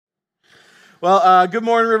Well, good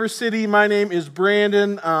morning, River City. My name is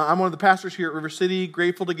Brandon. I'm one of the pastors here at River City.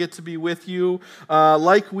 Grateful to get to be with you.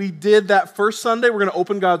 Like we did that first Sunday, we're going to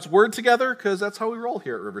open God's Word together because that's how we roll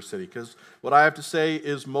here at River City. Because what I have to say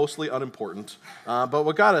is mostly unimportant, but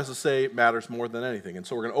what God has to say matters more than anything. And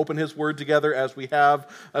so we're going to open His Word together as we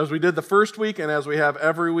did the first week and as we have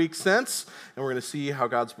every week since. And we're going to see how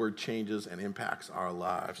God's Word changes and impacts our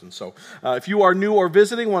lives. And so if you are new or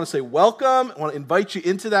visiting, I want to say welcome. I want to invite you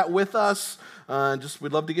into that with us.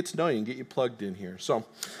 We'd love to get to know you and get you plugged in here. So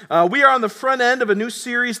we are on the front end of a new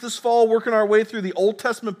series this fall, working our way through the Old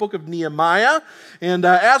Testament book of Nehemiah. And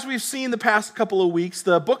as we've seen the past couple of weeks,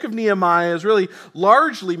 the book of Nehemiah is really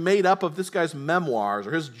largely made up of this guy's memoirs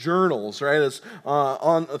or his journals, right?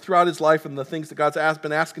 Throughout his life and the things that God's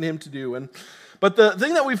been asking him to do. But the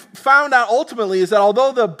thing that we've found out ultimately is that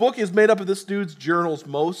although the book is made up of this dude's journals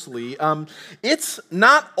mostly, it's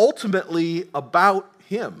not ultimately about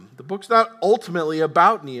him. The book's not ultimately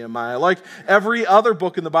about Nehemiah. Like every other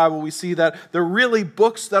book in the Bible, we see that they're really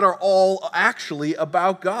books that are all actually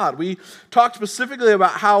about God. We talked specifically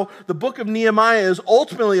about how the book of Nehemiah is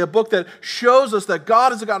ultimately a book that shows us that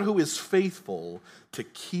God is a God who is faithful to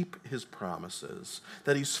keep His promises,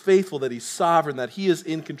 that He's faithful, that He's sovereign, that He is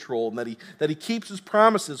in control, and that He keeps His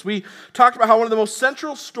promises. We talked about how one of the most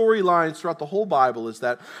central storylines throughout the whole Bible is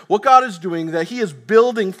that what God is doing, that He is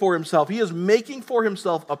building for Himself, He is making for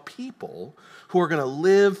Himself a people who are going to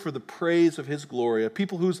live for the praise of His glory, a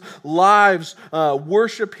people whose lives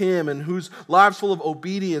worship Him and whose lives full of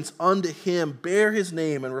obedience unto Him bear His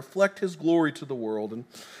name and reflect His glory to the world. And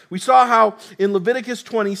we saw how in Leviticus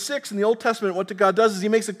 26 in the Old Testament, what God does is He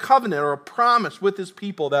makes a covenant or a promise with His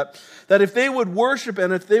people that if they would worship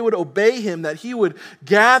and if they would obey Him, that He would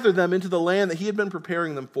gather them into the land that He had been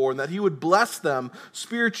preparing them for, and that He would bless them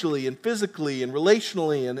spiritually and physically and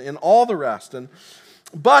relationally and all the rest.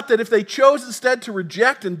 But that if they chose instead to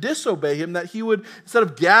reject and disobey Him, that He would, instead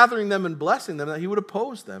of gathering them and blessing them, that He would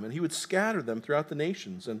oppose them and He would scatter them throughout the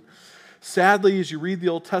nations. And sadly, as you read the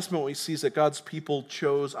Old Testament, what we see is that God's people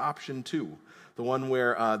chose option 2, the one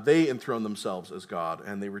where they enthrone themselves as God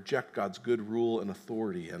and they reject God's good rule and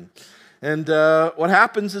authority. And what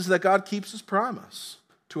happens is that God keeps His promise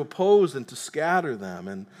to oppose and to scatter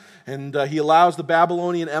them. And He allows the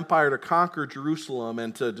Babylonian Empire to conquer Jerusalem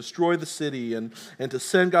and to destroy the city and to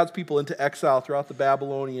send God's people into exile throughout the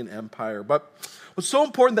Babylonian Empire. But what's so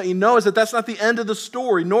important that you know is that that's not the end of the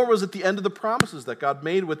story, nor was it the end of the promises that God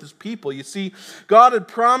made with His people. You see, God had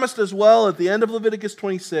promised as well at the end of Leviticus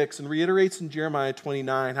 26 and reiterates in Jeremiah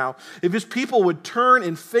 29 how if His people would turn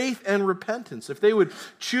in faith and repentance, if they would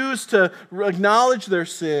choose to acknowledge their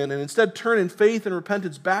sin and instead turn in faith and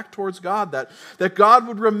repentance back towards God, that God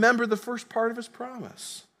would remember the first part of His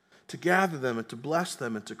promise, to gather them and to bless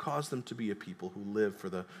them and to cause them to be a people who live for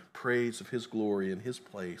the praise of His glory in His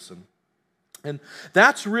place. And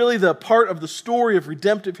that's really the part of the story of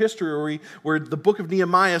redemptive history where the book of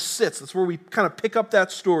Nehemiah sits. That's where we kind of pick up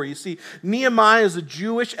that story. You see, Nehemiah is a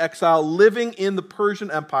Jewish exile living in the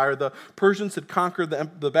Persian Empire. The Persians had conquered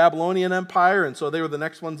the Babylonian Empire, and so they were the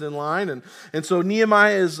next ones in line. And so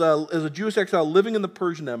Nehemiah is a Jewish exile living in the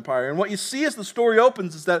Persian Empire. And what you see as the story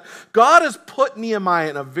opens is that God has put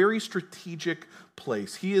Nehemiah in a very strategic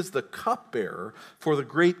place. He is the cupbearer for the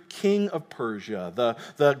great king of Persia,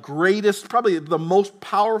 the greatest, probably the most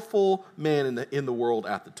powerful man in the world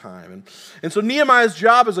at the time. And so Nehemiah's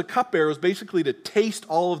job as a cupbearer was basically to taste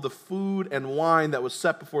all of the food and wine that was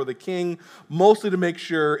set before the king, mostly to make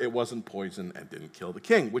sure it wasn't poison and didn't kill the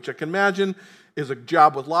king, which I can imagine is a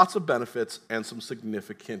job with lots of benefits and some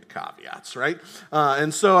significant caveats, right?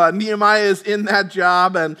 And so Nehemiah is in that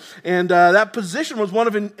job, and that position was one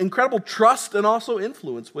of incredible trust and also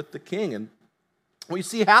influence with the king. And what you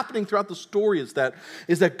see happening throughout the story is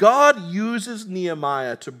that God uses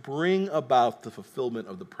Nehemiah to bring about the fulfillment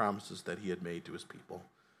of the promises that He had made to His people.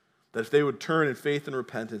 That if they would turn in faith and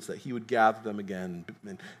repentance, that He would gather them again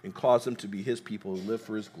and cause them to be His people who live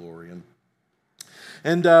for His glory.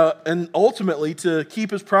 And ultimately to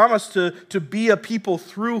keep His promise to be a people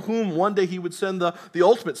through whom one day He would send the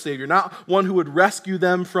ultimate Savior, not one who would rescue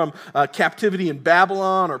them from captivity in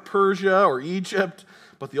Babylon or Persia or Egypt,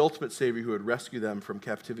 but the ultimate Savior who would rescue them from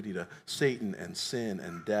captivity to Satan and sin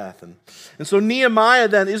and death. And so Nehemiah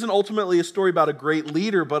then isn't ultimately a story about a great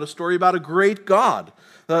leader, but a story about a great God.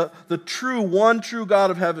 The one true God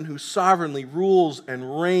of heaven who sovereignly rules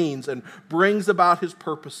and reigns and brings about His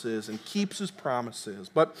purposes and keeps His promises.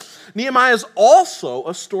 But Nehemiah is also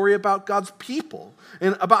a story about God's people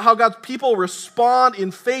and about how God's people respond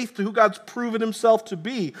in faith to who God's proven Himself to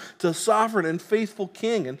be, to sovereign and faithful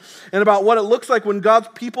King, and about what it looks like when God's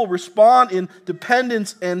people respond in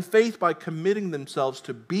dependence and faith by committing themselves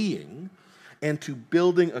to being and to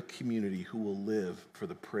building a community who will live for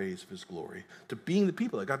the praise of his glory, to being the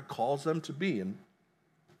people that God calls them to be. And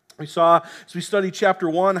we saw, as we studied chapter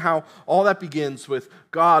 1, how all that begins with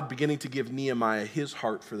God beginning to give Nehemiah his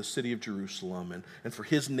heart for the city of Jerusalem and for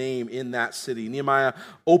his name in that city. Nehemiah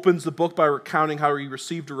opens the book by recounting how he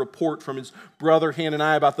received a report from his brother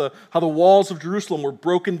Hananiah about how the walls of Jerusalem were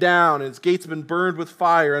broken down and its gates had been burned with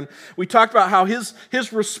fire. And we talked about how his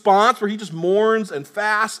response, where he just mourns and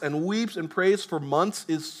fasts and weeps and prays for months,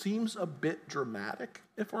 seems a bit dramatic,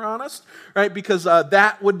 if we're honest, right? Because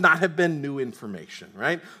that would not have been new information,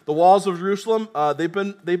 right? The walls of Jerusalem, they've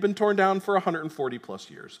been torn down for 140 plus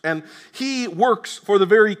years. And he works for the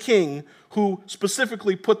very king who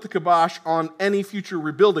specifically put the kibosh on any future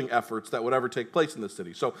rebuilding efforts that would ever take place in the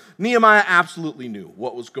city. So Nehemiah absolutely knew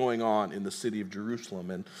what was going on in the city of Jerusalem.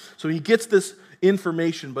 And so he gets this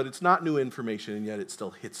information, but it's not new information, and yet it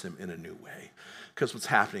still hits him in a new way. Because what's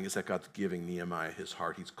happening is that God's giving Nehemiah his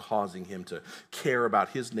heart. He's causing him to care about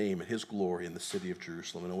his name and his glory in the city of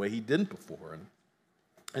Jerusalem in a way he didn't before.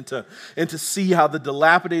 And to see how the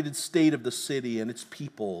dilapidated state of the city and its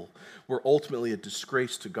people were ultimately a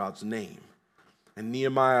disgrace to God's name. And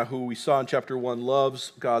Nehemiah, who we saw in chapter 1,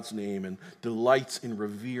 loves God's name and delights in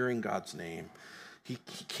revering God's name. He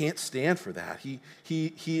can't stand for that. He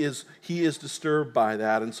is disturbed by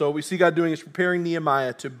that. And so what we see God doing is preparing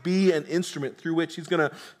Nehemiah to be an instrument through which he's going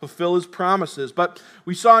to fulfill his promises. But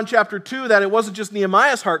we saw in chapter 2 that it wasn't just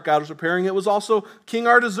Nehemiah's heart God was preparing, it was also King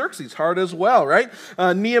Artaxerxes' heart as well, right?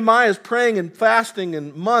 Nehemiah is praying and fasting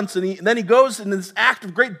in months, and then he goes in this act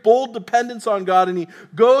of great bold dependence on God, and he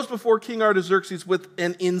goes before King Artaxerxes with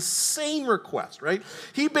an insane request, right?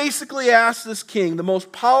 He basically asks this king, the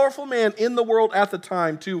most powerful man in the world at the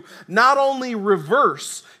time, to not only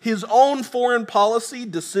reverse his own foreign policy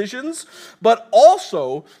decisions, but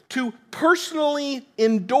also to personally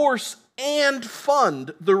endorse and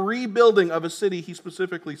fund the rebuilding of a city he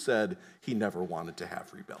specifically said he never wanted to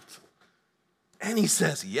have rebuilt. And he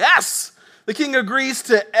says, yes! The king agrees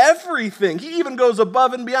to everything. He even goes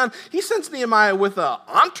above and beyond. He sends Nehemiah with an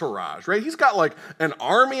entourage, right? He's got like an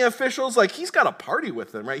army officials. Like he's got a party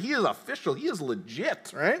with him, right? He is official. He is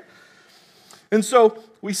legit, right? And so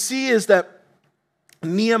we see is that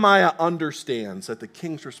Nehemiah understands that the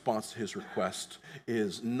king's response to his request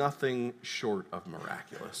is nothing short of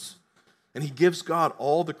miraculous. And he gives God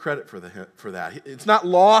all the credit for that. It's not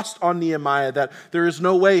lost on Nehemiah that there is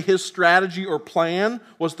no way his strategy or plan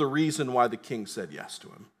was the reason why the king said yes to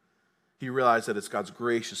him. He realized that it's God's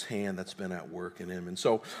gracious hand that's been at work in him. And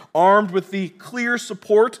so, armed with the clear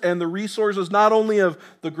support and the resources not only of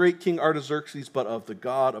the great King Artaxerxes, but of the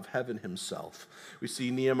God of heaven himself, we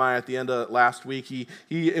see Nehemiah at the end of last week, he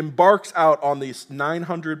embarks out on this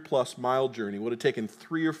 900-plus mile journey. It would have taken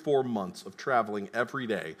 3 or 4 months of traveling every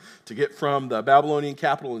day to get from the Babylonian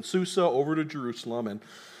capital in Susa over to Jerusalem. And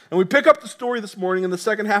we pick up the story this morning in the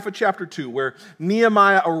second half of chapter 2, where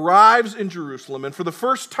Nehemiah arrives in Jerusalem and for the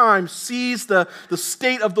first time sees the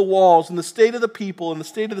state of the walls and the state of the people and the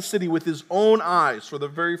state of the city with his own eyes for the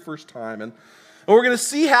very first time. And what we're going to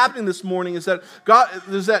see happening this morning is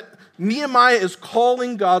that Nehemiah is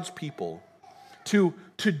calling God's people to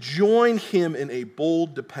join him in a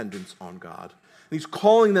bold dependence on God. He's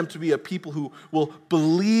calling them to be a people who will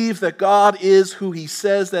believe that God is who he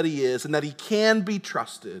says that he is and that he can be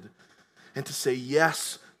trusted, and to say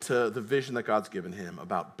yes to the vision that God's given him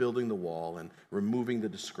about building the wall and removing the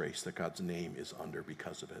disgrace that God's name is under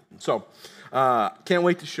because of it. And so, can't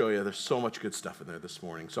wait to show you. There's so much good stuff in there this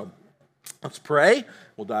morning. So let's pray.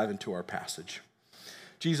 We'll dive into our passage.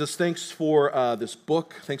 Jesus, thanks for this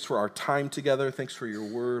book. Thanks for our time together. Thanks for your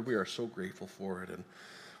word. We are so grateful for it. And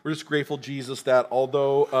we're just grateful, Jesus, that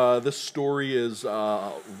although this story is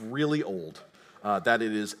really old, that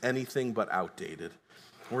it is anything but outdated.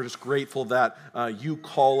 We're just grateful that you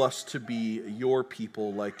call us to be your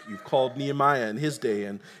people, like you've called Nehemiah in his day,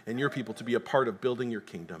 and your people to be a part of building your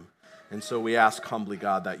kingdom. And so we ask humbly,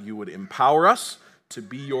 God, that you would empower us to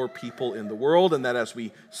be your people in the world, and that as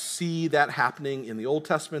we see that happening in the Old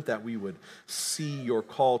Testament, that we would see your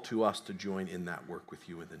call to us to join in that work with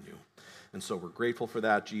you in the new. And so we're grateful for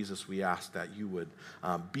that, Jesus. We ask that you would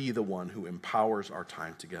be the one who empowers our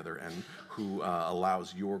time together and who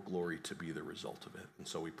allows your glory to be the result of it. And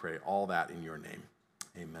so we pray all that in your name.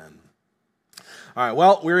 Amen. All right,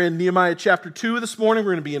 well, we're in Nehemiah chapter 2 this morning.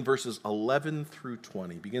 We're going to be in verses 11 through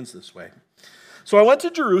 20. It begins this way. So I went to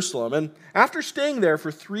Jerusalem, and after staying there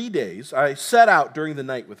for 3 days, I set out during the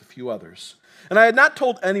night with a few others. And I had not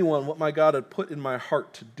told anyone what my God had put in my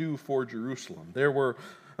heart to do for Jerusalem. There were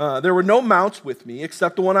There were no mounts with me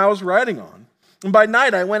except the one I was riding on. And by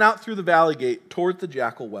night I went out through the valley gate toward the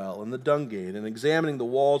Jackal Well and the Dung Gate, and examining the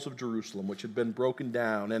walls of Jerusalem, which had been broken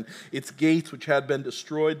down, and its gates, which had been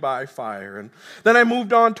destroyed by fire. And then I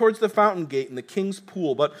moved on towards the Fountain Gate and the King's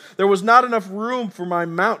Pool, but there was not enough room for my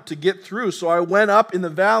mount to get through, so I went up in the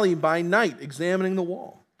valley by night, examining the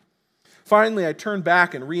wall. Finally, I turned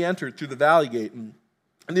back and re-entered through the valley gate, and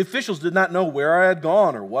the officials did not know where I had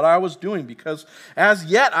gone or what I was doing, because as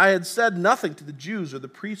yet I had said nothing to the Jews or the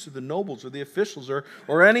priests or the nobles or the officials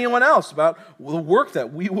or anyone else about the work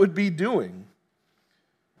that we would be doing.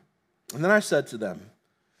 And then I said to them,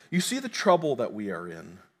 "You see the trouble that we are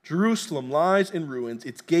in. Jerusalem lies in ruins,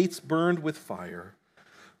 its gates burned with fire.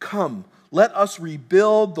 Come, let us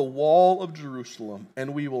rebuild the wall of Jerusalem,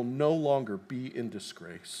 and we will no longer be in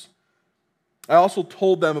disgrace." I also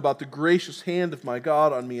told them about the gracious hand of my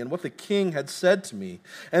God on me and what the king had said to me.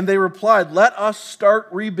 And they replied, "Let us start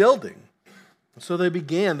rebuilding." And so they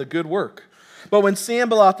began the good work. But when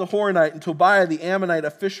Sanballat the Horonite and Tobiah the Ammonite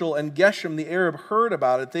official and Geshem the Arab heard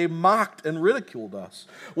about it, they mocked and ridiculed us.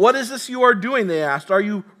 "What is this you are doing?" they asked. "Are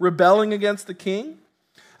you rebelling against the king?"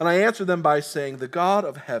 And I answered them by saying, "The God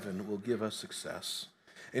of heaven will give us success,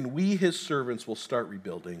 and we, his servants, will start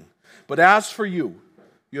rebuilding. But as for you,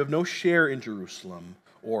 you have no share in Jerusalem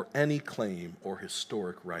or any claim or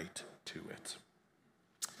historic right to it."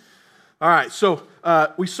 All right, so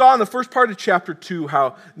we saw in the first part of chapter 2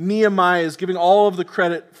 how Nehemiah is giving all of the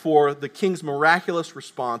credit for the king's miraculous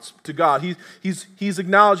response to God. He's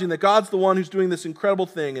acknowledging that God's the one who's doing this incredible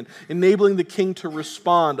thing and enabling the king to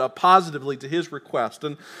respond positively to his request.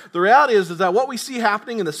 And the reality is that what we see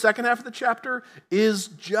happening in the second half of the chapter is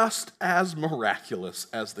just as miraculous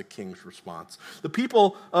as the king's response. The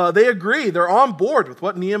people, they agree, they're on board with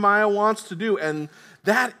what Nehemiah wants to do, and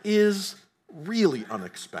that is really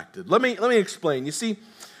unexpected. Let me explain. You see,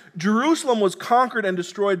 Jerusalem was conquered and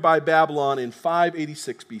destroyed by Babylon in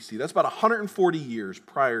 586 BC. That's about 140 years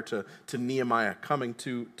prior to Nehemiah coming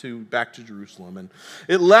back to Jerusalem. And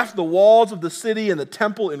it left the walls of the city and the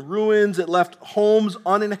temple in ruins. It left homes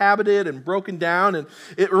uninhabited and broken down. And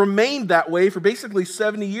it remained that way for basically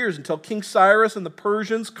 70 years until King Cyrus and the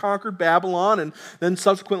Persians conquered Babylon and then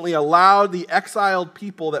subsequently allowed the exiled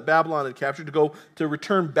people that Babylon had captured to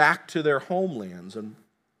return back to their homelands. And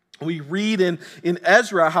we read in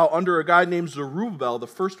Ezra how under a guy named Zerubbabel, the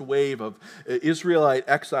first wave of Israelite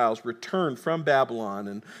exiles returned from Babylon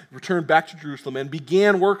and returned back to Jerusalem and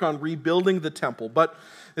began work on rebuilding the temple. But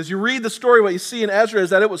as you read the story, what you see in Ezra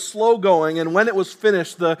is that it was slow going, and when it was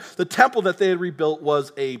finished, the temple that they had rebuilt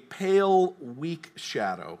was a pale, weak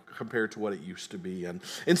shadow compared to what it used to be. And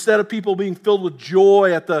instead of people being filled with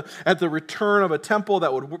joy at the return of a temple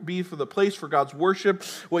that would be for the place for God's worship,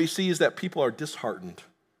 what you see is that people are disheartened.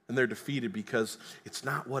 And they're defeated because it's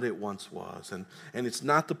not what it once was. And it's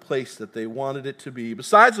not the place that they wanted it to be.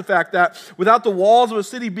 Besides the fact that without the walls of a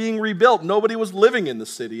city being rebuilt, nobody was living in the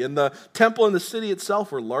city. And the temple and the city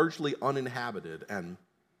itself were largely uninhabited and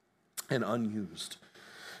unused.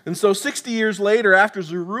 And so 60 years later, after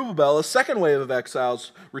Zerubbabel, a second wave of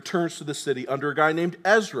exiles returns to the city under a guy named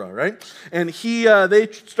Ezra, right? And they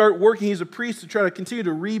start working, he's a priest, to try to continue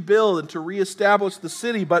to rebuild and to reestablish the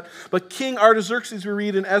city. But King Artaxerxes, we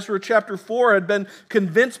read in Ezra chapter 4, had been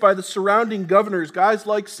convinced by the surrounding governors, guys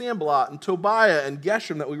like Sanballat and Tobiah and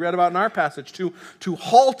Geshem that we read about in our passage, to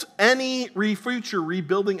halt any future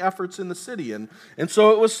rebuilding efforts in the city. And so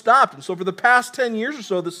it was stopped. And so for the past 10 years or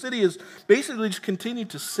so, the city has basically just continued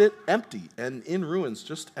to sit empty and in ruins,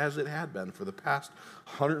 just as it had been for the past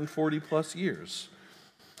 140 plus years.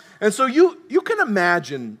 And so you can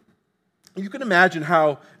imagine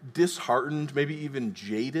how disheartened, maybe even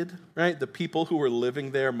jaded, right, the people who were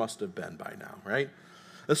living there must have been by now, right?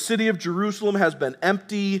 The city of Jerusalem has been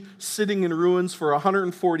empty, sitting in ruins for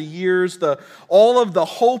 140 years. All of the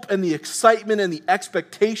hope and the excitement and the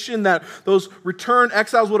expectation that those returned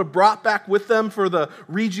exiles would have brought back with them for the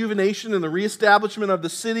rejuvenation and the reestablishment of the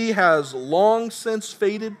city has long since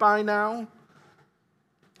faded by now.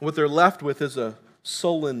 What they're left with is a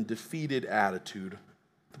sullen, defeated attitude.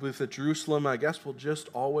 The belief that Jerusalem, I guess, will just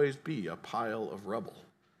always be a pile of rubble.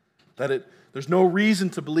 There's no reason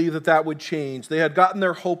to believe that would change. They had gotten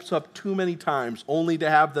their hopes up too many times, only to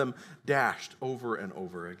have them dashed over and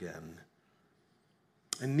over again.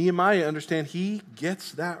 And Nehemiah, understand, he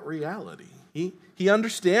gets that reality. He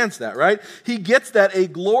understands that, right? He gets that a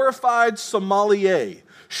glorified sommelier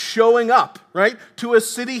showing up, right, to a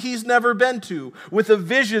city he's never been to with a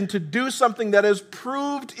vision to do something that has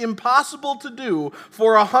proved impossible to do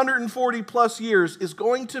for 140 plus years is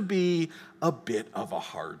going to be a bit of a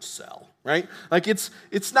hard sell, right? Like it's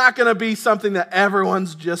not going to be something that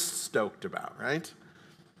everyone's just stoked about, right?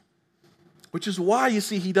 Which is why, you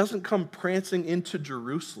see, he doesn't come prancing into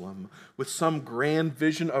Jerusalem with some grand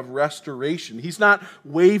vision of restoration. He's not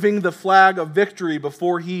waving the flag of victory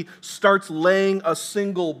before he starts laying a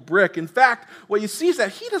single brick. In fact, what you see is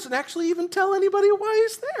that he doesn't actually even tell anybody why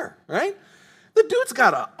he's there, right? The dude's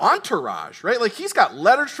got an entourage, right? Like, he's got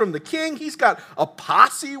letters from the king. He's got a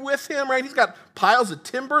posse with him, right? He's got piles of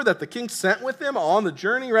timber that the king sent with him on the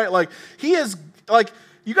journey, right? Like, he is, like,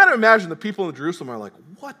 you got to imagine the people in Jerusalem are like,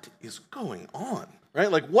 what is going on,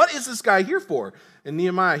 right? Like, what is this guy here for? And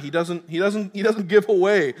Nehemiah, he doesn't give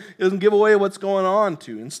away. He doesn't give away what's going on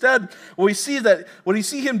to. Instead, what we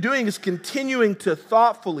see him doing is continuing to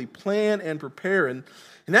thoughtfully plan and prepare. And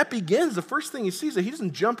that begins, the first thing he sees, that he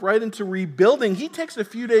doesn't jump right into rebuilding. He takes a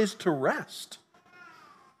few days to rest.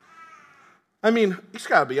 I mean, he's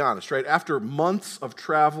got to be honest, right? After months of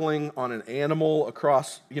traveling on an animal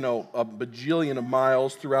across, a bajillion of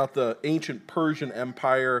miles throughout the ancient Persian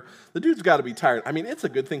Empire, the dude's got to be tired. I mean, it's a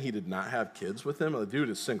good thing he did not have kids with him. The dude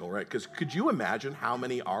is single, right? Because could you imagine how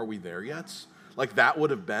many are we there yet? Like, that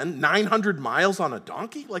would have been 900 miles on a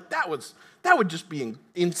donkey? Like, that would just be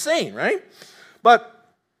insane, right? But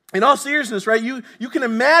in all seriousness, right, you can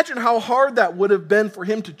imagine how hard that would have been for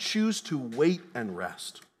him to choose to wait and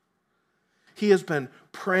rest. He has been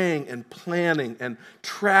praying and planning and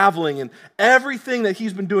traveling, and everything that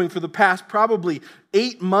he's been doing for the past probably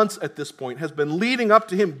 8 months at this point has been leading up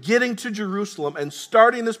to him getting to Jerusalem and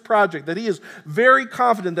starting this project that he is very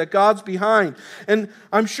confident that God's behind. And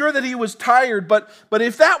I'm sure that he was tired, but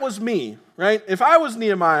if that was me, right, if I was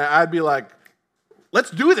Nehemiah, I'd be like,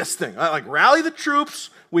 let's do this thing. Like, rally the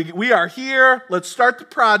troops. We are here. Let's start the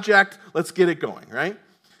project. Let's get it going, right?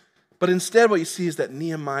 But instead, what you see is that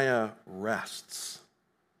Nehemiah rests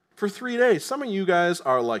for 3 days. Some of you guys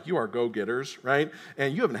are like, you are go-getters, right?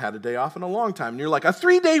 And you haven't had a day off in a long time. And you're like, a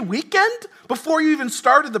 3-day weekend before you even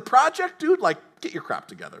started the project? Dude, like, get your crap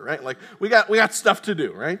together, right? Like, we got stuff to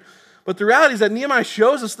do, right? But the reality is that Nehemiah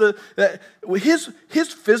shows us that his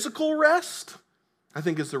physical rest, I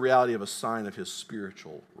think, is the reality of a sign of his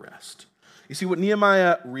spiritual rest. You see, what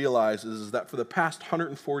Nehemiah realizes is that for the past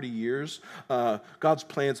 140 years, God's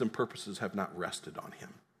plans and purposes have not rested on him.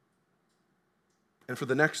 And for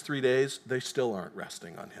the next 3 days, they still aren't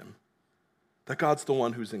resting on him. That God's the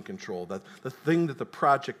one who's in control. That the thing that the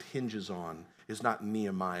project hinges on is not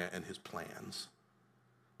Nehemiah and his plans,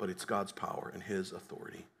 but it's God's power and his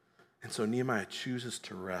authority. And so Nehemiah chooses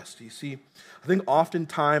to rest. You see, I think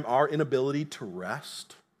oftentimes our inability to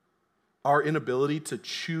rest, our inability to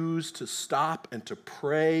choose to stop and to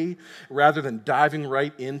pray rather than diving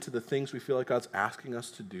right into the things we feel like God's asking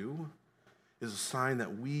us to do is a sign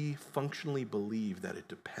that we functionally believe that it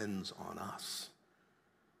depends on us.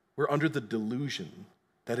 We're under the delusion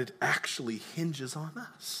that it actually hinges on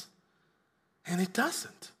us. And it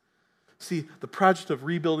doesn't. See, the project of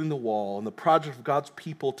rebuilding the wall and the project of God's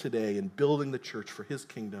people today and building the church for his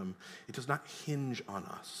kingdom, it does not hinge on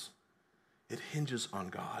us. It hinges on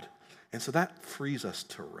God. And so that frees us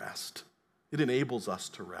to rest. It enables us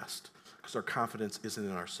to rest because our confidence isn't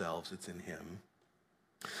in ourselves, it's in him.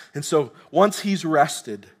 And so once he's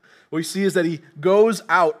rested, what we see is that he goes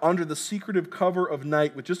out under the secretive cover of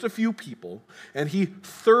night with just a few people, and he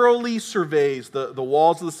thoroughly surveys the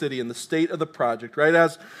walls of the city and the state of the project, right?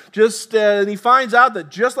 And he finds out that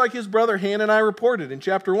just like his brother Hananiah reported in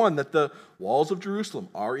chapter 1, that the walls of Jerusalem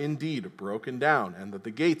are indeed broken down and that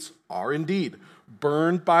the gates are indeed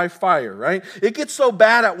burned by fire, right? It gets so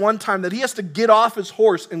bad at one time that he has to get off his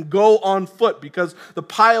horse and go on foot because the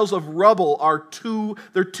piles of rubble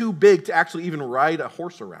they're too big to actually even ride a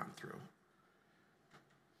horse around through.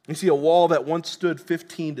 You see, a wall that once stood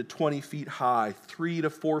 15 to 20 feet high, 3 to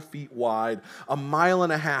 4 feet wide, 1.5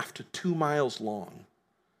 miles to 2 miles long,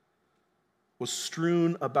 was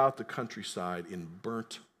strewn about the countryside in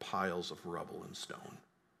burnt piles of rubble and stone.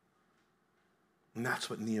 And that's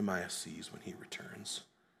what Nehemiah sees when he returns.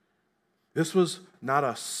 This was not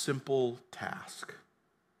a simple task.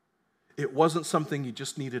 It wasn't something you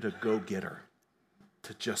just needed a go-getter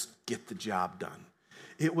to just get the job done.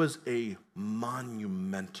 It was a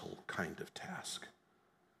monumental kind of task.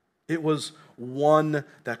 It was one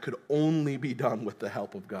that could only be done with the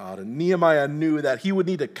help of God. And Nehemiah knew that he would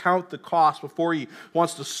need to count the cost before he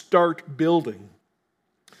wants to start building.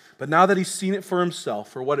 But now that he's seen it for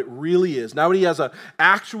himself, for what it really is, now that he has an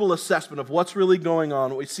actual assessment of what's really going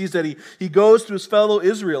on, what he sees that he goes to his fellow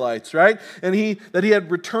Israelites, right? And that he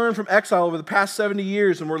had returned from exile over the past 70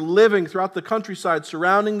 years and were living throughout the countryside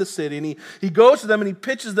surrounding the city. And he goes to them and he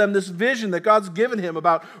pitches them this vision that God's given him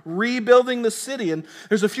about rebuilding the city. And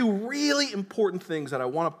there's a few really important things that I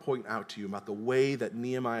want to point out to you about the way that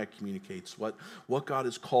Nehemiah communicates what God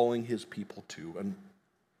is calling his people to. And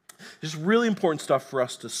just really important stuff for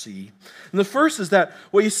us to see. And the first is that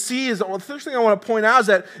what you see is, the first thing I want to point out is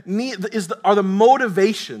that are the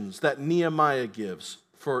motivations that Nehemiah gives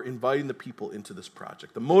for inviting the people into this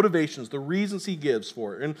project. The motivations, the reasons he gives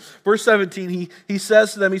for it. In verse 17, he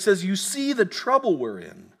says to them, he says, "You see the trouble we're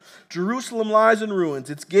in. Jerusalem lies in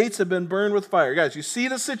ruins. Its gates have been burned with fire." Guys, you see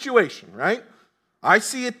the situation, right? I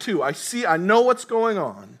see it too. I know what's going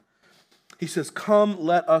on. He says, "Come,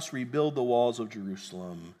 let us rebuild the walls of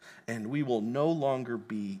Jerusalem, and we will no longer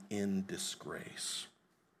be in disgrace."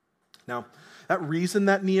 Now, that reason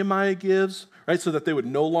that Nehemiah gives, right, so that they would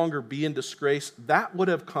no longer be in disgrace, that would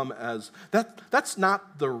have come as, that's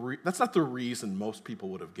not the reason most people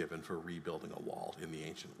would have given for rebuilding a wall in the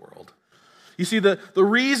ancient world. You see, the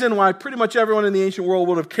reason why pretty much everyone in the ancient world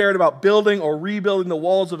would have cared about building or rebuilding the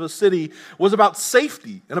walls of a city was about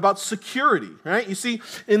safety and about security, right? You see,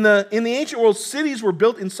 in the ancient world, cities were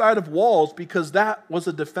built inside of walls because that was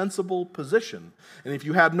a defensible position. And if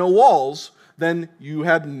you had no walls, then you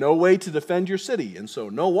had no way to defend your city. And so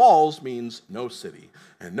no walls means no city.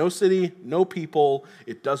 And no city, no people,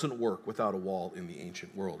 it doesn't work without a wall in the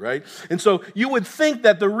ancient world, right? And so you would think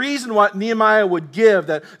that the reason why Nehemiah would give,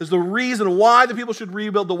 that is the reason why the people should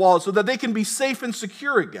rebuild the wall, so that they can be safe and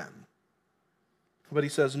secure again. But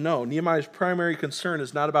he says no. Nehemiah's primary concern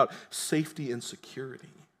is not about safety and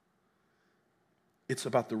security. It's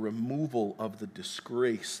about the removal of the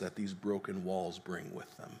disgrace that these broken walls bring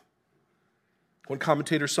with them. One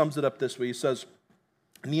commentator sums it up this way. He says,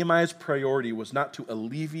 Nehemiah's priority was not to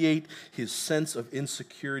alleviate his sense of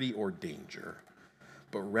insecurity or danger,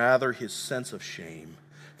 but rather his sense of shame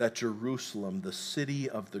that Jerusalem, the city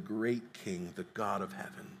of the great king, the God of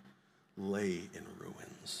heaven, lay in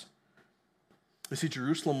ruins. You see,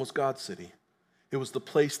 Jerusalem was God's city. It was the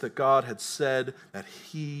place that God had said that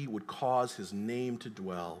he would cause his name to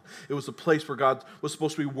dwell. It was the place where God was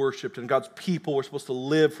supposed to be worshiped, and God's people were supposed to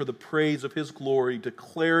live for the praise of his glory,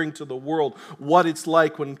 declaring to the world what it's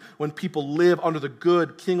like when people live under the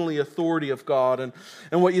good, kingly authority of God.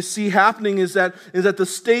 And what you see happening is that the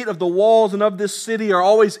state of the walls and of this city are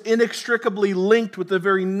always inextricably linked with the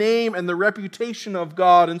very name and the reputation of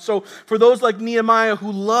God. And so for those like Nehemiah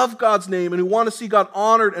who love God's name and who want to see God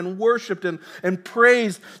honored and worshiped and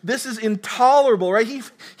praised, this is intolerable, right?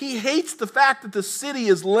 He hates the fact that the city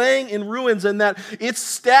is laying in ruins and that its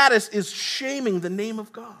status is shaming the name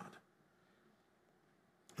of God.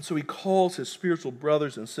 And so he calls his spiritual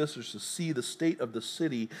brothers and sisters to see the state of the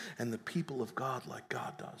city and the people of God like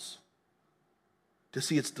God does. To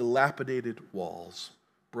see its dilapidated walls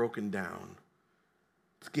broken down,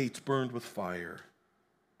 its gates burned with fire,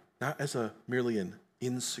 not as merely an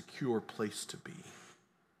insecure place to be,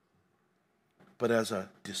 but as a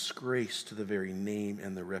disgrace to the very name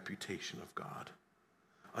and the reputation of God.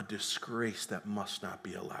 A disgrace that must not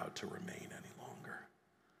be allowed to remain any longer.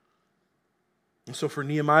 And so for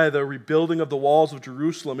Nehemiah, the rebuilding of the walls of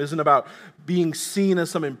Jerusalem isn't about being seen as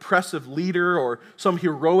some impressive leader or some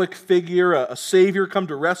heroic figure, a savior come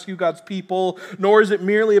to rescue God's people, nor is it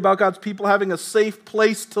merely about God's people having a safe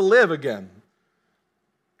place to live again.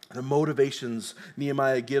 The motivations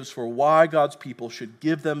Nehemiah gives for why God's people should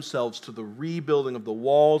give themselves to the rebuilding of the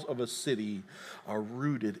walls of a city are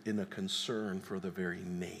rooted in a concern for the very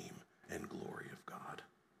name and glory of God.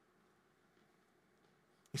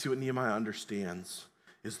 You see, what Nehemiah understands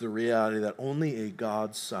is the reality that only a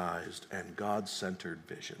God-sized and God-centered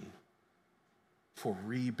vision for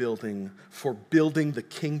rebuilding, for building the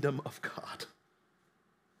kingdom of God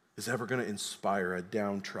is ever going to inspire a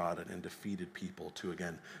downtrodden and defeated people to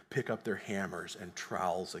again pick up their hammers and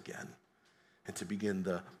trowels again and to begin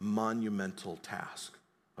the monumental task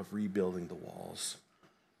of rebuilding the walls.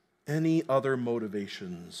 Any other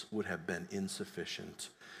motivations would have been insufficient.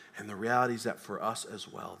 And the reality is that for us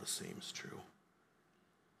as well, the same is true.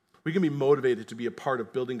 We can be motivated to be a part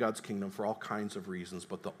of building God's kingdom for all kinds of reasons,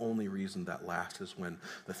 but the only reason that lasts is when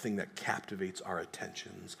the thing that captivates our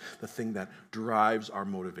attentions, the thing that drives our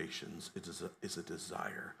motivations is a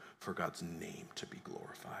desire for God's name to be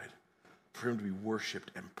glorified, for him to be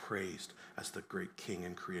worshiped and praised as the great king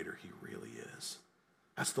and creator he really is.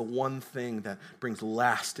 That's the one thing that brings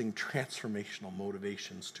lasting transformational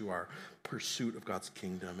motivations to our pursuit of God's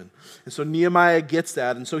kingdom. And so Nehemiah gets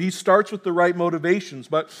that. And so he starts with the right motivations.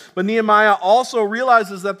 But Nehemiah also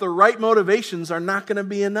realizes that the right motivations are not going to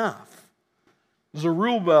be enough.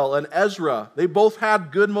 Zerubbabel and Ezra, they both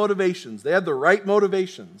had good motivations. They had the right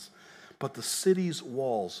motivations. But the city's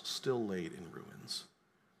walls still laid in ruins.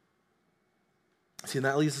 See, and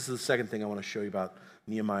that leads us to the second thing I want to show you about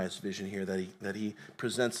Nehemiah's vision here that he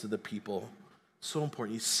presents to the people. So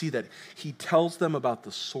important. You see that he tells them about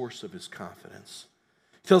the source of his confidence.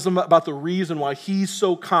 He tells them about the reason why he's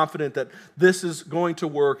so confident that this is going to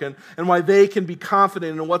work and why they can be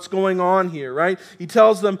confident in what's going on here, right? He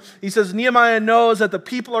tells them, he says, Nehemiah knows that the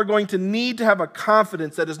people are going to need to have a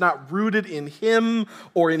confidence that is not rooted in him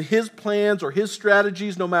or in his plans or his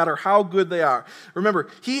strategies, no matter how good they are. Remember,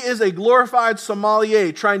 he is a glorified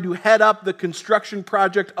sommelier trying to head up the construction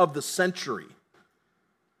project of the century.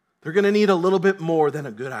 They're going to need a little bit more than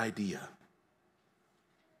a good idea.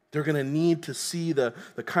 They're going to need to see the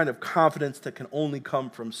kind of confidence that can only come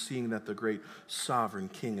from seeing that the great sovereign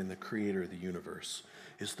king and the creator of the universe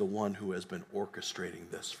is the one who has been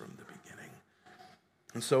orchestrating this from the beginning.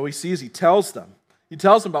 And so he sees, he tells them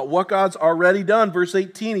about what God's already done. Verse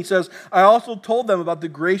 18, he says, I also told them about the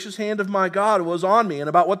gracious hand of my God was on me and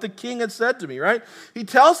about what the king had said to me, right? He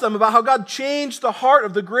tells them about how God changed the heart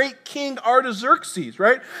of the great king Artaxerxes,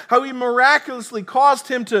 right? How he miraculously caused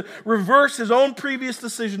him to reverse his own previous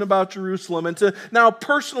decision about Jerusalem and to now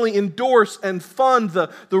personally endorse and fund the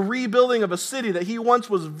rebuilding of a city that he once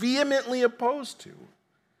was vehemently opposed to.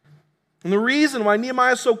 And the reason why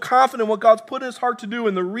Nehemiah is so confident in what God's put in his heart to do,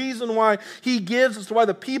 and the reason why he gives as to why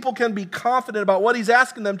the people can be confident about what he's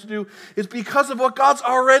asking them to do, is because of what God's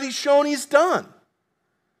already shown he's done.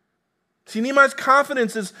 See, Nehemiah's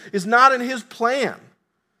confidence is not in his plan.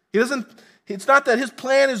 It's not that his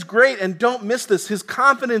plan is great, and don't miss this. His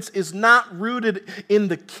confidence is not rooted in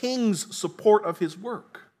the king's support of his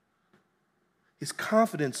work. His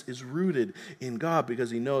confidence is rooted in God because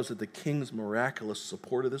he knows that the king's miraculous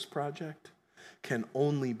support of this project can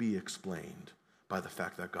only be explained by the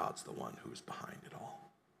fact that God's the one who's behind it all.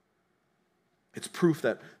 It's proof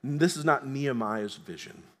that this is not Nehemiah's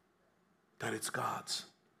vision, that it's God's.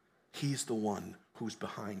 He's the one who's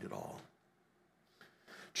behind it all.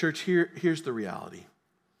 Church, here's the reality.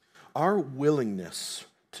 Our willingness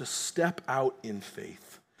to step out in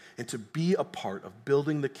faith and to be a part of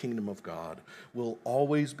building the kingdom of God will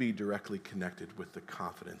always be directly connected with the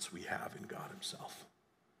confidence we have in God himself.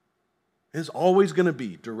 It is always going to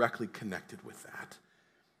be directly connected with that.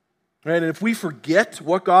 Right? And if we forget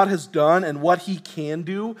what God has done and what he can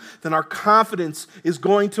do, then our confidence is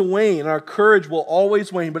going to wane and our courage will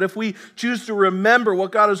always wane. But if we choose to remember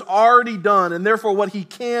what God has already done and therefore what he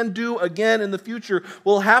can do again in the future,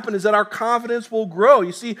 what will happen is that our confidence will grow.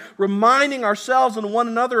 You see, reminding ourselves and one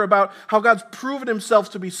another about how God's proven himself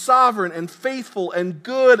to be sovereign and faithful and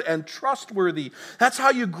good and trustworthy. That's how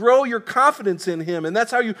you grow your confidence in him. And that's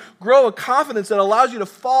how you grow a confidence that allows you to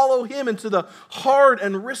follow him into the hard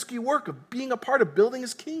and risky work of being a part of building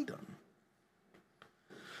his kingdom.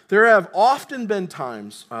 There have often been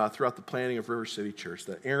times throughout the planning of River City Church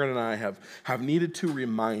that Aaron and I have needed to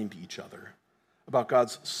remind each other about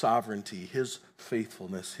God's sovereignty, his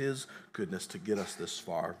faithfulness, his goodness to get us this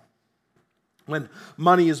far. When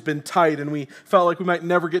money has been tight and we felt like we might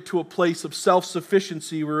never get to a place of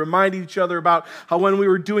self-sufficiency, we reminded each other about how when we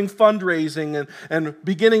were doing fundraising and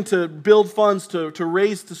beginning to build funds to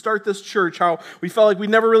start this church, how we felt like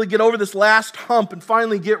we'd never really get over this last hump and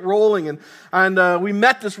finally get rolling. And we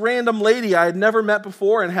met this random lady I had never met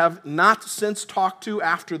before and have not since talked to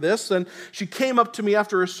after this. And she came up to me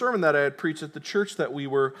after a sermon that I had preached at the church that we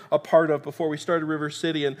were a part of before we started River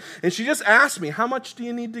City. And she just asked me, how much do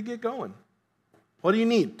you need to get going? What do you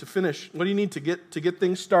need to finish? What do you need to get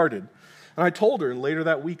things started? And I told her, and later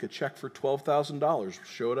that week, a check for $12,000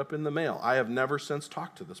 showed up in the mail. I have never since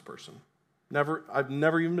talked to this person. I've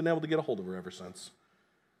never even been able to get a hold of her ever since.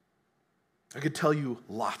 I could tell you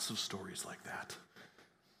lots of stories like that.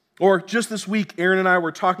 Or just this week, Aaron and I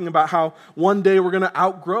were talking about how one day we're going to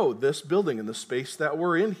outgrow this building and the space that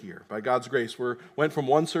we're in here. By God's grace, we went from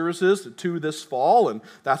 1 services to 2 this fall, and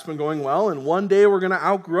that's been going well. And one day we're going to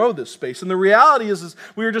outgrow this space. And the reality is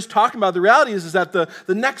we were just talking about, the reality is that the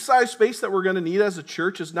next size space that we're going to need as a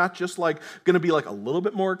church is not just like going to be like a little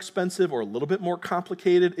bit more expensive or a little bit more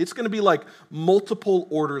complicated. It's going to be like multiple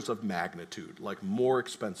orders of magnitude, like more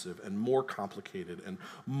expensive and more complicated and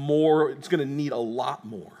more. It's going to need a lot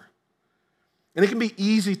more. And it can be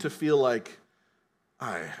easy to feel like,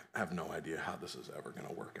 I have no idea how this is ever going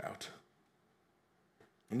to work out.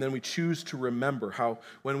 And then we choose to remember how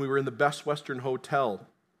when we were in the Best Western Hotel,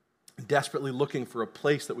 desperately looking for a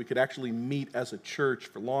place that we could actually meet as a church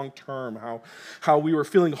for long term, how we were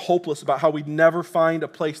feeling hopeless about how we'd never find a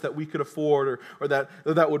place that we could afford or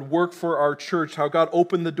that would work for our church, how God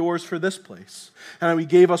opened the doors for this place. And He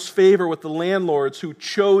gave us favor with the landlords who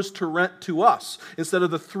chose to rent to us instead of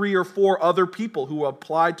the 3 or 4 other people who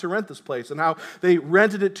applied to rent this place, and how they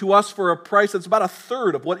rented it to us for a price that's about a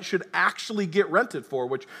third of what it should actually get rented for,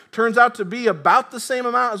 which turns out to be about the same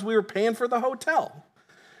amount as we were paying for the hotel.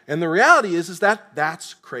 And the reality is that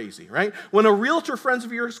that's crazy, right? When a realtor friend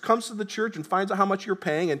of yours comes to the church and finds out how much you're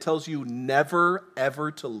paying and tells you never,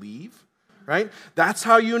 ever to leave, right? That's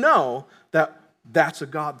how you know that that's a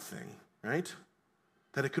God thing, right?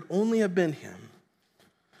 That it could only have been Him.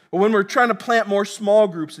 Or when we're trying to plant more small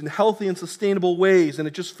groups in healthy and sustainable ways, and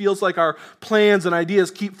it just feels like our plans and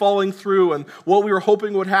ideas keep falling through, and what we were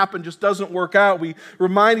hoping would happen just doesn't work out, we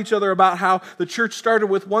remind each other about how the church started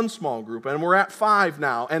with 1 small group, and we're at 5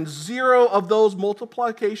 now, and 0 of those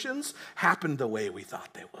multiplications happened the way we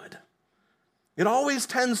thought they would. It always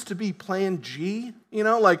tends to be plan G,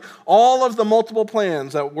 like all of the multiple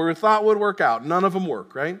plans that we thought would work out, none of them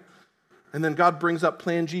work, right? And then God brings up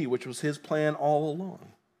plan G, which was His plan all along.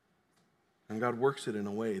 And God works it in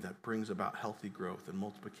a way that brings about healthy growth and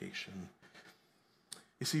multiplication.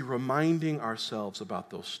 You see, reminding ourselves about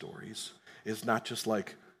those stories is not just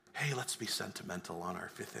like, hey, let's be sentimental on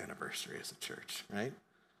our 5th anniversary as a church, right?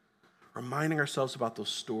 Reminding ourselves about those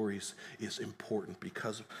stories is important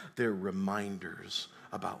because they're reminders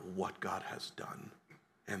about what God has done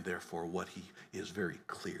and therefore what He is very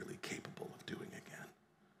clearly capable of doing again.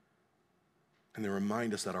 And they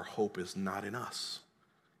remind us that our hope is not in us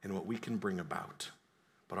and what we can bring about,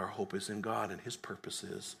 but our hope is in God and His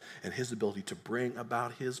purposes and His ability to bring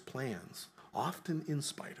about His plans, often in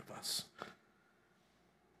spite of us.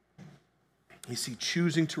 You see,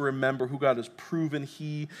 choosing to remember who God has proven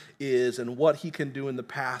He is and what He can do in the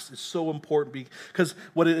past is so important because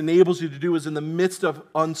what it enables you to do is in the midst of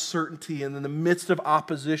uncertainty and in the midst of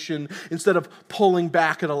opposition, instead of pulling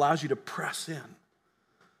back, it allows you to press in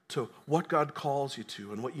to what God calls you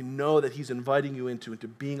to and what you know that He's inviting you into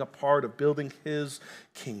being a part of building His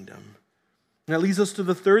kingdom. And that leads us to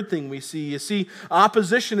the third thing we see. You see,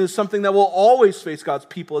 opposition is something that will always face God's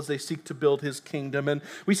people as they seek to build His kingdom. And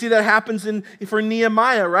we see that happens for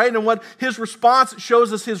Nehemiah, right? And what his response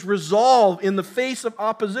shows us his resolve in the face of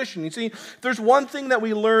opposition. You see, if there's one thing that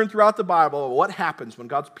we learn throughout the Bible about what happens when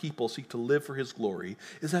God's people seek to live for His glory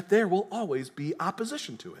is that there will always be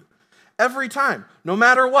opposition to it. Every time, no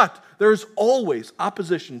matter what, there's always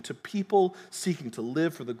opposition to people seeking to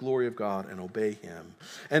live for the glory of God and obey Him.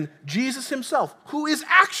 And Jesus Himself, who is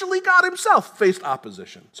actually God Himself, faced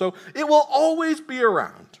opposition. So it will always be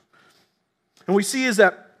around. And we see is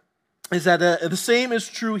that the same is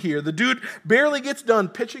true here. The dude barely gets done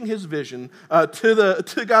pitching his vision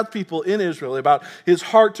to God's people in Israel about his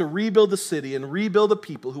heart to rebuild the city and rebuild a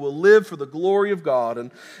people who will live for the glory of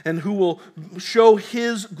God and who will show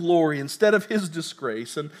His glory instead of His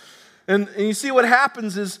disgrace. And you see what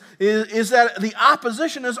happens is that the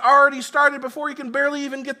opposition has already started before he can barely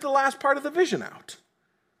even get the last part of the vision out.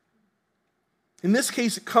 In this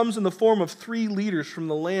case, it comes in the form of 3 leaders from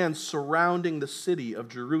the land surrounding the city of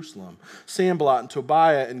Jerusalem. Sanballat and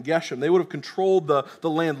Tobiah and Geshem. They would have controlled the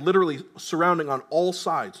land literally surrounding on all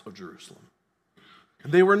sides of Jerusalem.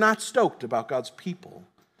 And they were not stoked about God's people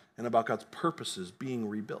and about God's purposes being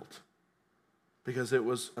rebuilt. Because it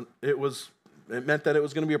meant that it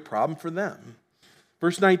was going to be a problem for them.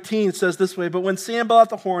 Verse 19 says this way, but when Sanballat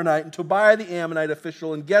the Horonite and Tobiah the Ammonite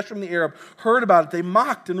official and Geshem the Arab heard about it, they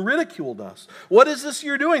mocked and ridiculed us. What is this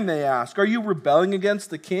you're doing, they asked. Are you rebelling against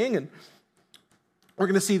the king? And we're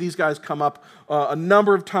going to see these guys come up a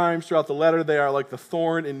number of times throughout the letter. They are like the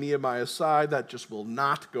thorn in Nehemiah's side that just will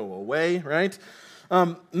not go away, right?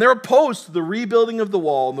 And they're opposed to the rebuilding of the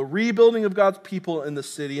wall and the rebuilding of God's people in the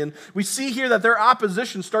city. And we see here that their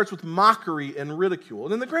opposition starts with mockery and ridicule.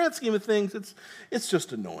 And in the grand scheme of things, it's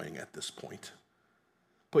just annoying at this point.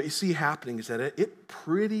 But you see happening is that it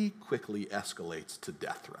pretty quickly escalates to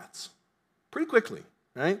death threats. Pretty quickly.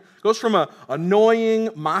 Right? It goes from an annoying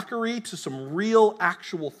mockery to some real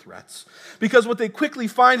actual threats. Because what they quickly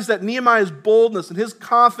find is that Nehemiah's boldness and his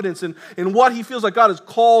confidence in what he feels like God has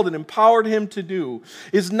called and empowered him to do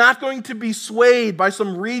is not going to be swayed by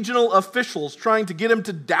some regional officials trying to get him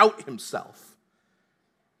to doubt himself.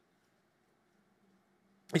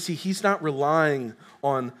 You see, he's not relying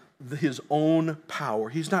on his own power.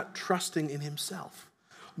 He's not trusting in himself.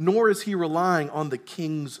 Nor is he relying on the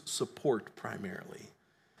king's support primarily.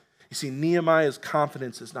 You see, Nehemiah's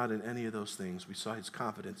confidence is not in any of those things. We saw his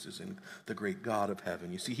confidence is in the great God of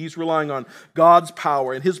heaven. You see, he's relying on God's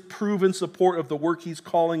power and his proven support of the work he's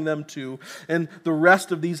calling them to and the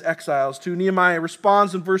rest of these exiles to. Nehemiah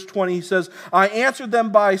responds in verse 20. He says, I answered them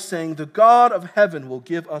by saying, the God of heaven will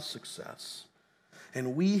give us success,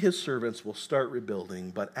 and we, his servants, will start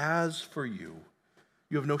rebuilding. But as for you,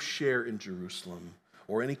 you have no share in Jerusalem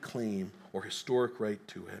or any claim or historic right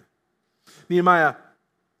to it. Nehemiah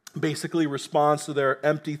basically responds to their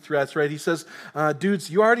empty threats, right? He says, dudes,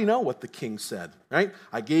 you already know what the king said, right?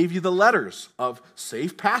 I gave you the letters of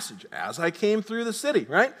safe passage as I came through the city,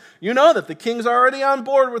 right? You know that the king's already on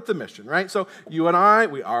board with the mission, right? So you and I,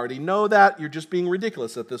 we already know that. You're just being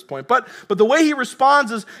ridiculous at this point. But the way he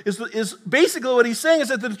responds is basically what he's saying is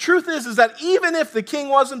that the truth is that even if the king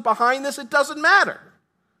wasn't behind this, it doesn't matter.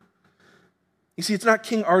 You see, it's not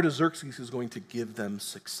King Artaxerxes who's going to give them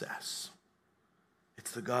success.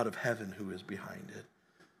 It's the God of heaven who is behind it.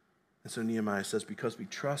 And so Nehemiah says, because we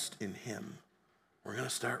trust in him, we're going to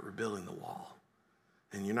start rebuilding the wall.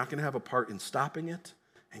 And you're not going to have a part in stopping it,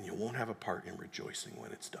 and you won't have a part in rejoicing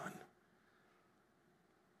when it's done.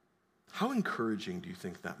 How encouraging do you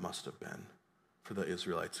think that must have been for the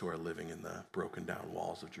Israelites who are living in the broken down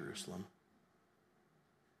walls of Jerusalem?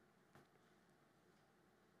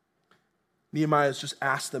 Nehemiah has just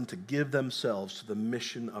asked them to give themselves to the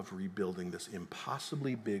mission of rebuilding this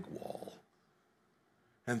impossibly big wall.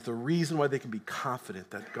 And the reason why they can be confident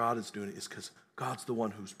that God is doing it is because God's the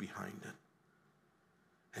one who's behind it.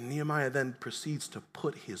 And Nehemiah then proceeds to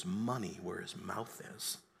put his money where his mouth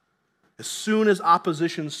is. As soon as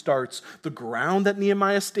opposition starts, the ground that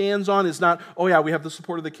Nehemiah stands on is not, oh yeah, we have the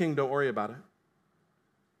support of the king, don't worry about it.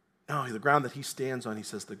 No, the ground that he stands on, he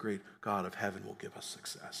says, the great God of heaven will give us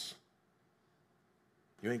success.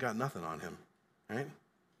 You ain't got nothing on him, right?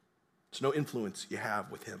 There's no influence you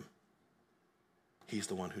have with him. He's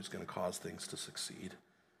the one who's going to cause things to succeed.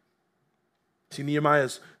 See,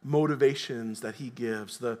 Nehemiah's motivations that he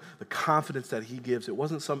gives, the confidence that he gives, it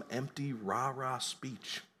wasn't some empty rah-rah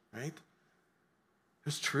speech, right? It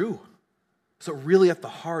was true. So really at the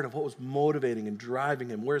heart of what was motivating and driving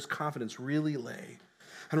him, where his confidence really lay.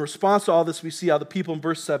 And in response to all this, we see how the people in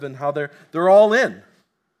verse 7, how they're all in.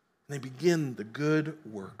 They begin the good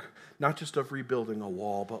work, not just of rebuilding a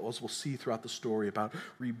wall, but as we'll see throughout the story, about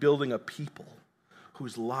rebuilding a people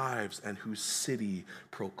whose lives and whose city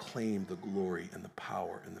proclaim the glory and the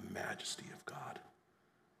power and the majesty of God.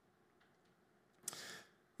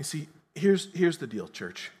 You see, here's the deal,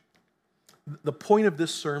 church. The point of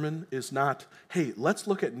this sermon is not, hey, let's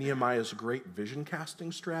look at Nehemiah's great vision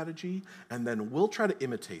casting strategy, and then we'll try to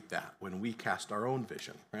imitate that when we cast our own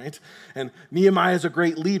vision, right? And Nehemiah is a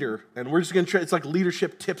great leader, and we're just going to try, it's like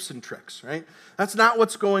leadership tips and tricks, right? That's not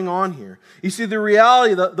what's going on here. You see, the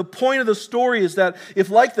reality, the point of the story is that if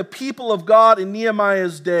like the people of God in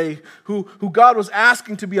Nehemiah's day, who God was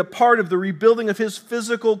asking to be a part of the rebuilding of his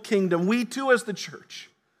physical kingdom, we too as the church,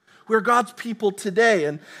 we're God's people today,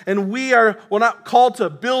 and we're not called to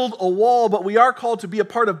build a wall, but we are called to be a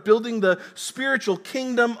part of building the spiritual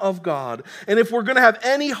kingdom of God. And if we're going to have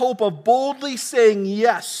any hope of boldly saying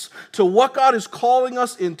yes to what God is calling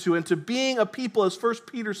us into and to being a people, as 1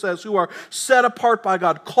 Peter says, who are set apart by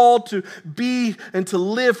God, called to be and to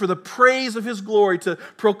live for the praise of his glory, to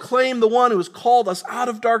proclaim the one who has called us out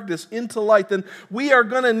of darkness into light, then we are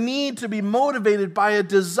going to need to be motivated by a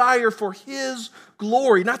desire for his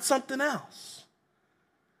glory, not something else.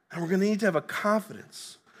 And we're going to need to have a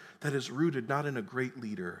confidence that is rooted not in a great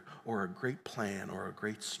leader or a great plan or a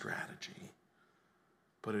great strategy,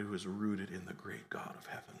 but it was rooted in the great God of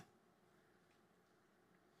heaven.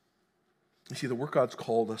 You see, the work God's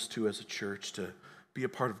called us to as a church to be a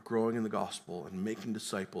part of growing in the gospel and making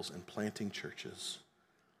disciples and planting churches,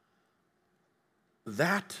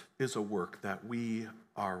 that is a work that we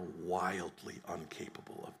are wildly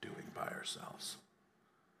incapable of doing by ourselves.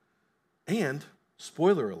 And,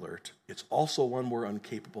 spoiler alert, it's also one we're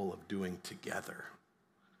incapable of doing together.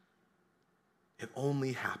 It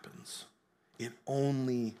only happens if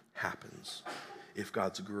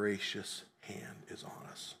God's gracious hand is on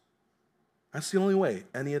us. That's the only way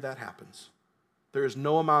any of that happens. There is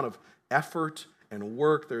no amount of effort and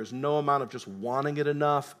work, there is no amount of just wanting it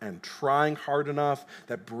enough and trying hard enough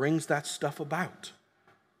that brings that stuff about.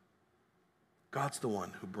 God's the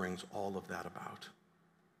one who brings all of that about.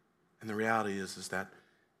 And the reality is that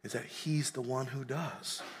he's the one who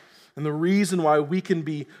does. And the reason why we can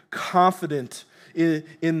be confident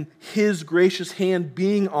in His gracious hand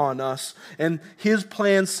being on us and His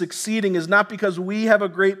plan succeeding is not because we have a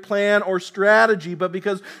great plan or strategy, but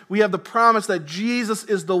because we have the promise that Jesus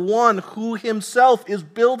is the one who Himself is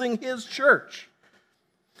building His church.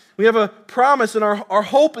 We have a promise, and our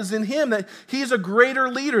hope is in Him, that He's a greater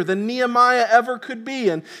leader than Nehemiah ever could be,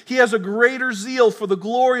 and He has a greater zeal for the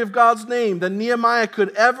glory of God's name than Nehemiah could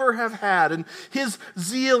ever have had. And His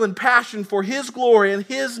zeal and passion for His glory and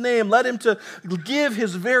His name led Him to give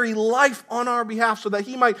His very life on our behalf so that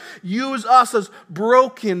He might use us as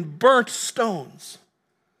broken, burnt stones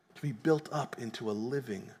to be built up into a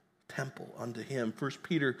living temple unto Him. 1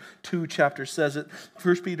 Peter 2 chapter says it.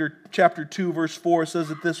 1 Peter chapter 2 verse 4 says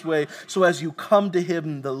it this way: so as you come to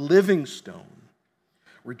Him, the living stone,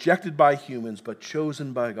 rejected by humans but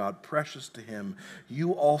chosen by God, precious to Him,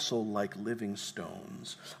 you also, like living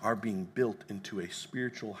stones, are being built into a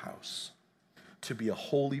spiritual house to be a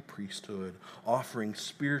holy priesthood, offering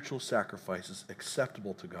spiritual sacrifices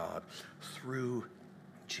acceptable to God through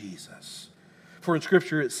Jesus. For in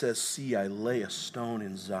Scripture it says, see, I lay a stone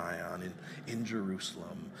in Zion, in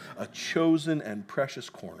Jerusalem, a chosen and precious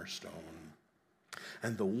cornerstone,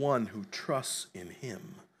 and the one who trusts in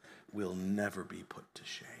Him will never be put to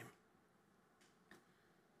shame.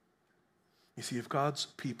 You see, if God's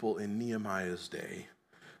people in Nehemiah's day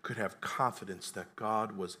could have confidence that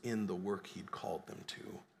God was in the work He'd called them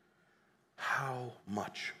to, how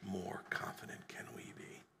much more confident can we be?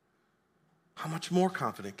 How much more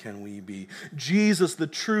confident can we be? Jesus, the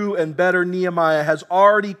true and better Nehemiah, has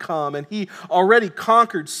already come, and He already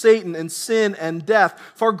conquered Satan and sin and death,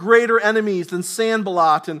 far greater enemies than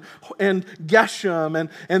Sanballat and Geshem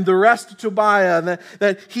and the rest of Tobiah,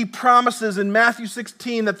 that He promises in Matthew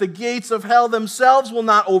 16 that the gates of hell themselves will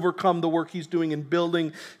not overcome the work He's doing in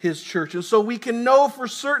building His church. And so we can know for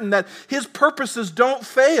certain that His purposes don't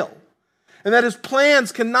fail, and that His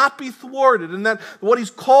plans cannot be thwarted, and that what He's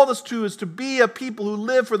called us to is to be a people who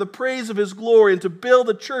live for the praise of His glory and to build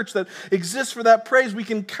a church that exists for that praise. We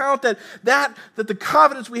can count that the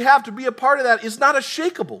confidence we have to be a part of that is not a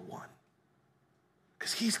shakable one,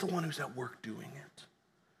 because He's the one who's at work doing it.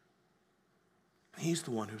 He's the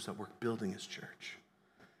one who's at work building His church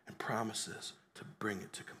and promises to bring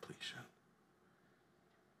it to completion.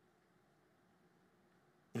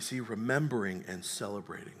 You see, remembering and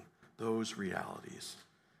celebrating those realities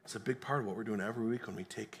is a big part of what we're doing every week when we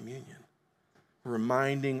take communion. We're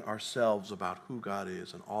reminding ourselves about who God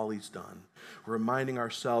is and all He's done. We're reminding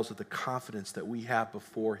ourselves that the confidence that we have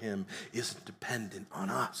before Him isn't dependent on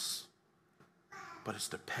us, but it's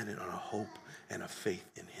dependent on a hope and a faith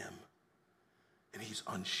in Him. And He's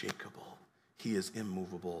unshakable. He is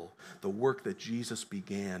immovable. The work that Jesus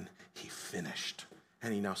began, He finished.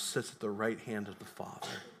 And He now sits at the right hand of the Father.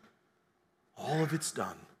 All of it's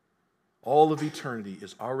done. All of eternity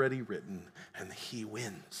is already written, and He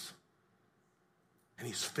wins. And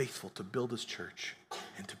He's faithful to build His church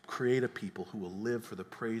and to create a people who will live for the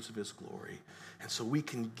praise of His glory. And so we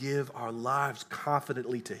can give our lives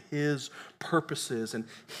confidently to His purposes and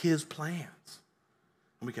His plans.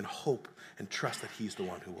 And we can hope and trust that He's the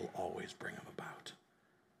one who will always bring them about.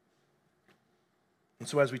 And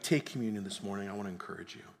so as we take communion this morning, I want to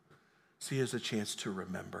encourage you. See it as a chance to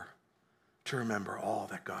remember all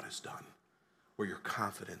that God has done, where your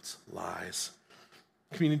confidence lies.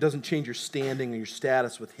 Communion doesn't change your standing or your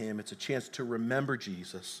status with Him. It's a chance to remember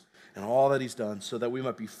Jesus and all that He's done so that we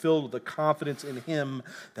might be filled with the confidence in Him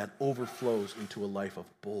that overflows into a life of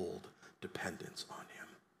bold dependence on Him.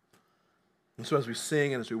 And so as we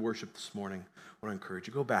sing and as we worship this morning, I want to encourage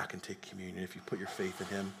you, go back and take communion if you put your faith in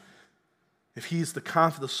Him. If He's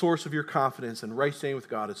the source of your confidence and right standing with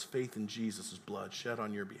God is faith in Jesus' blood shed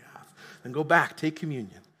on your behalf, then go back, take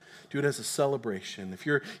communion. Do it as a celebration. If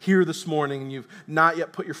you're here this morning and you've not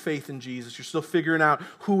yet put your faith in Jesus, you're still figuring out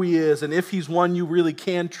who He is and if He's one you really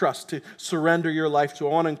can trust to surrender your life to,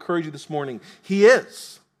 I want to encourage you this morning. He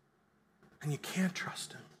is. And you can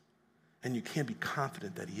trust Him. And you can be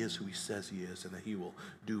confident that He is who He says He is and that He will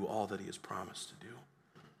do all that He has promised to do.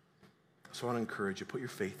 So I want to encourage you, put your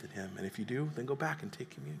faith in Him. And if you do, then go back and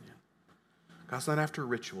take communion. God's not after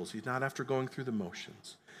rituals. He's not after going through the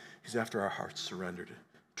motions. He's after our hearts surrendered,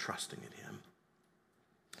 trusting in Him.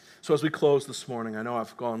 So as we close this morning, I know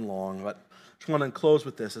I've gone long, but I just want to close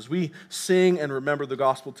with this. As we sing and remember the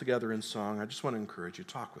gospel together in song, I just want to encourage you,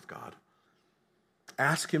 talk with God.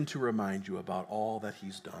 Ask Him to remind you about all that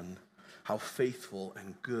He's done, how faithful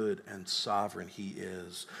and good and sovereign He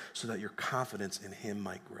is, so that your confidence in Him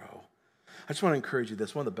might grow. I just want to encourage you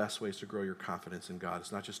this. One of the best ways to grow your confidence in God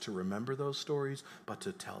is not just to remember those stories, but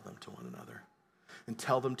to tell them to one another. And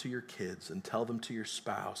tell them to your kids, and tell them to your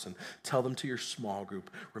spouse, and tell them to your small group.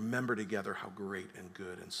 Remember together how great and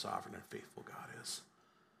good and sovereign and faithful God is.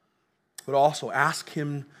 But also ask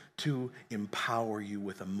him to empower you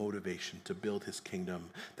with a motivation to build his kingdom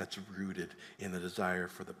that's rooted in the desire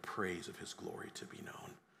for the praise of his glory to be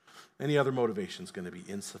known. Any other motivation is going to be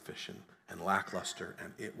insufficient and lackluster,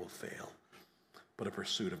 and it will fail. But a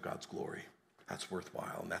pursuit of God's glory, that's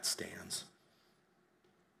worthwhile, and that stands.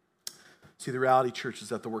 See, the reality, church, is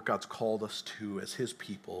that the work God's called us to as his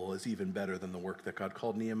people is even better than the work that God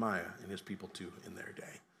called Nehemiah and his people to in their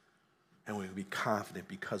day. And we can be confident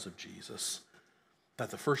because of Jesus that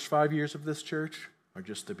the first 5 years of this church are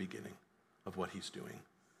just the beginning of what he's doing.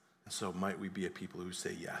 And so might we be a people who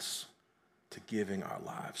say yes to giving our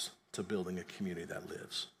lives to building a community that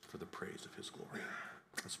lives for the praise of his glory.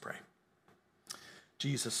 Let's pray.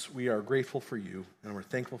 Jesus, we are grateful for you, and we're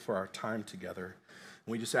thankful for our time together.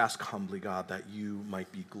 And we just ask humbly, God, that you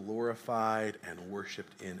might be glorified and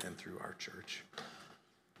worshiped in and through our church.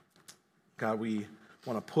 God, we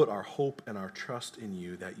want to put our hope and our trust in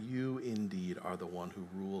you, that you indeed are the one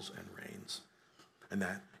who rules and reigns, and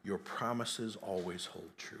that your promises always hold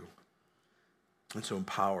true. And so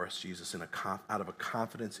empower us, Jesus, out of a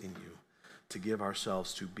confidence in you, to give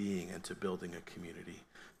ourselves to being and to building a community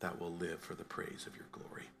that will live for the praise of your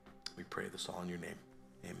glory. We pray this all in your name.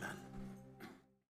 Amen.